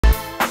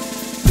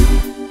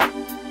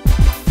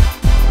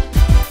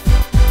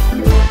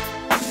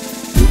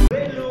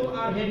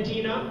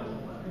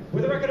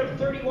With a record of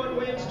 31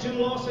 wins, 2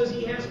 losses,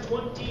 he has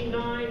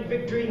 29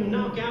 victory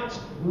knockouts.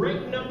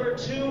 Ranked number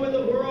 2 in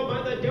the world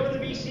by the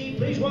WBC.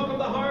 Please welcome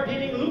the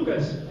hard-hitting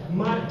Olusegun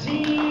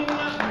Matthysse.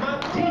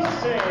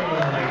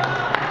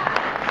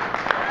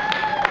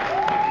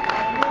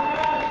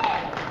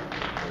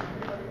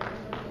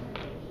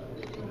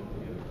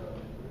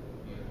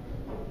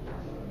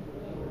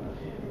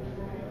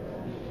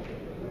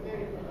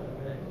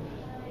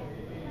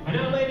 And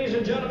now, ladies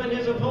and gentlemen,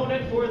 his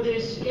opponent for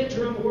this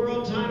interim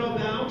world title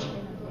bout,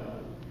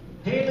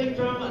 hailing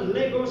from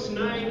Lagos,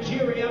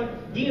 Nigeria,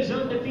 he is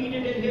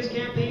undefeated in his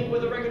campaign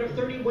with a record of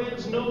 30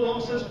 wins, no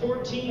losses,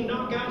 14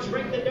 knockouts,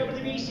 ranked the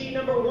WBC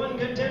 #1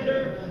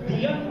 contender,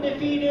 the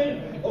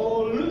undefeated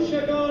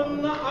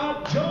Olusegun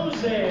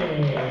Ajose.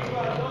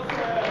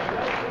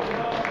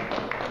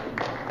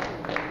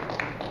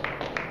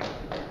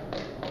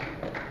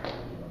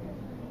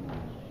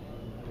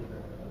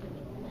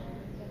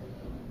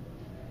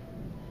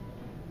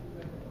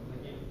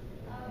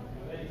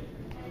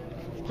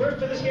 First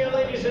to the scale,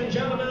 ladies and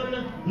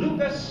gentlemen,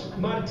 Matthysse.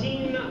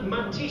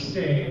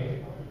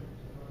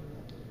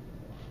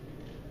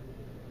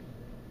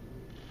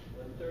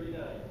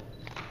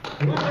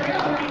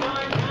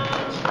 139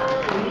 pounds for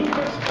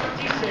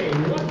Matthysse.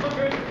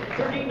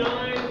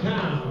 139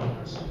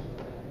 pounds.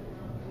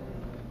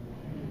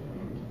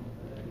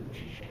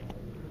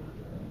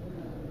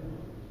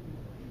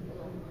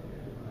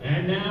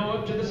 And now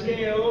up to the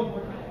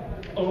scale,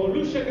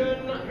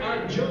 Olusegun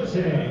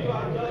Ajose.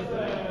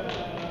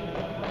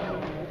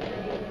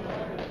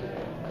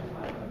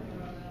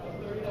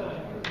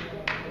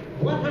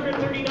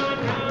 139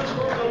 pounds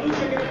for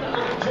Olusegun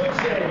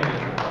Ajose.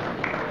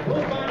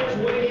 Both fighters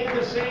weigh in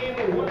the same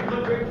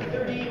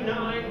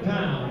 139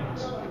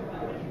 pounds.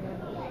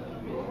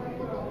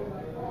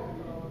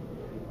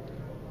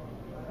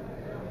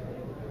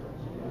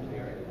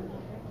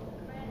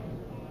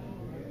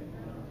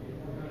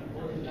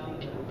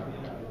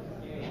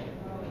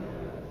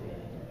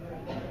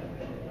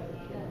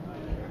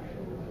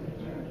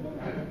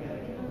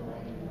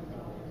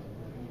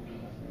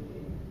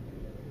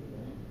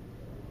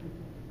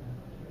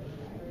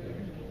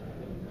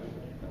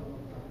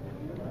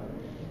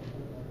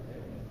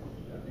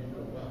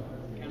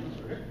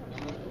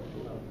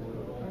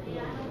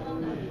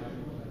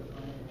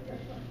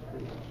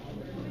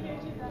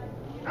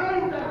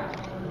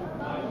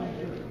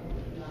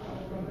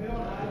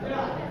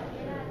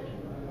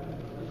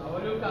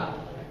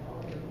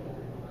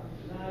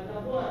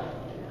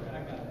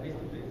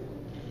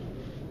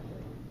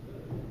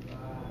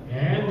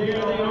 And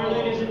there they are,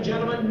 ladies and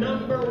gentlemen,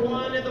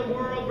 #1 in the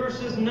world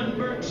versus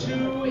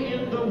 #2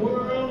 in the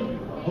world.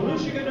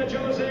 Olusegun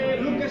Ajose,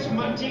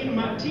 Olusegun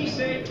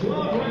Matthysse,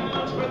 12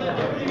 rounds for the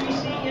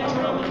WBC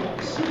Interim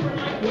Super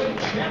Lightweight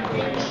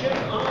Championship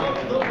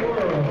of the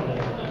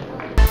World.